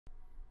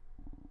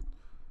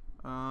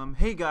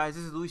Hey guys,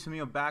 this is Luis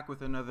Emilio back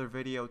with another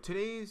video.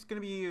 Today's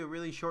gonna be a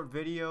really short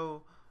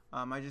video.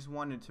 I just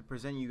wanted to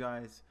present you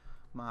guys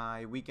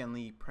my weekend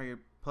league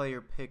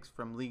player picks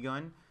from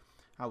Ligue.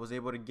 I was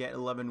able to get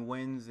 11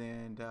 wins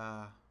and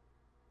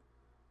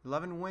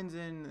 11 wins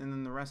and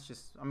then the rest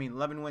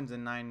 11 wins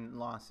and 9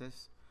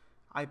 losses.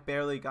 I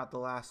barely got the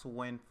last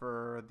win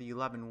for the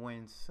 11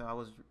 wins.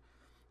 So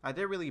I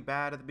did really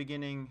bad at the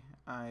beginning.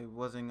 I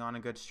wasn't on a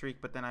good streak,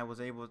 but then I was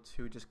able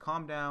to just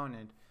calm down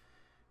and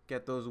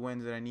get those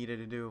wins that I needed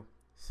to do.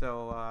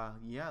 So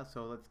yeah,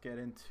 so let's get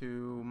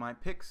into my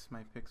picks.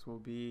 My picks will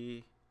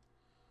be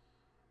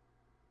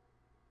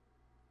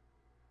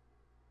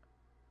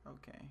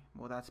okay.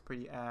 Well, that's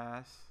pretty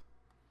ass.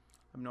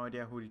 I have no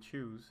idea who to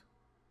choose.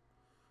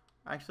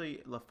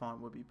 Actually,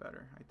 Lafont would be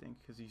better, I think,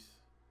 because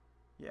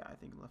I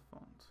think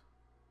Lafont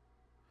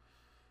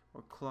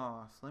or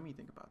Klaus. Let me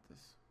think about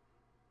this.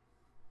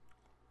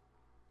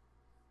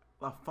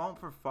 Lafont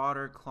for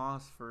fodder,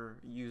 Klaus for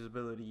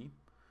usability.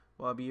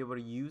 Will I be able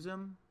to use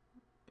him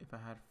if I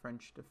had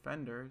French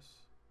defenders?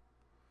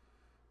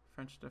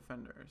 I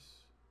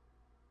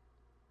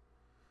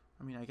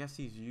mean, I guess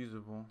he's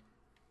usable.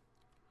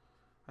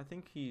 I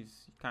think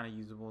he's kind of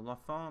usable.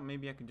 Lafont,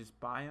 maybe I could just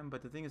buy him,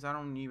 but the thing is, I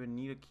don't even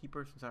need a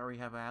keeper since I already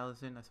have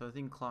Allison. So I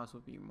think Klaus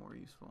would be more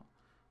useful.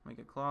 Make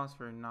a Klaus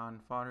for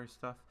non-fodder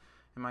stuff.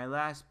 And my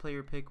last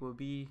player pick will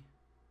be.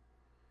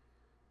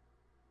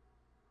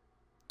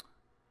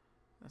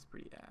 That's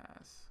pretty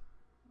ass.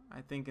 I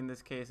think in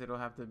this case it'll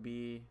have to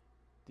be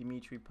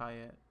Dimitri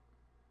Payet.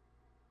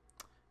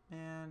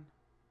 Man,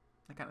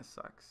 that kind of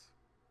sucks.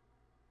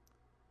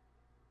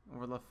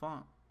 Or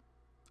Lafont.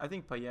 I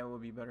think Payet will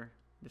be better.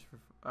 Just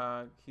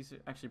for he's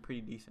actually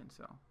pretty decent.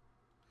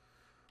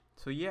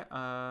 So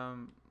yeah.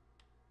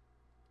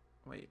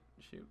 Wait,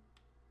 shoot.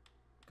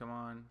 Come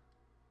on.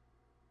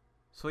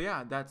 So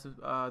yeah, that's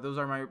those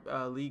are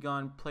my Ligue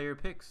 1 player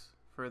picks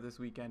for this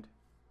weekend.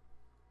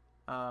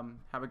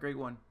 Have a great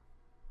one.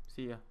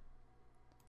 See ya.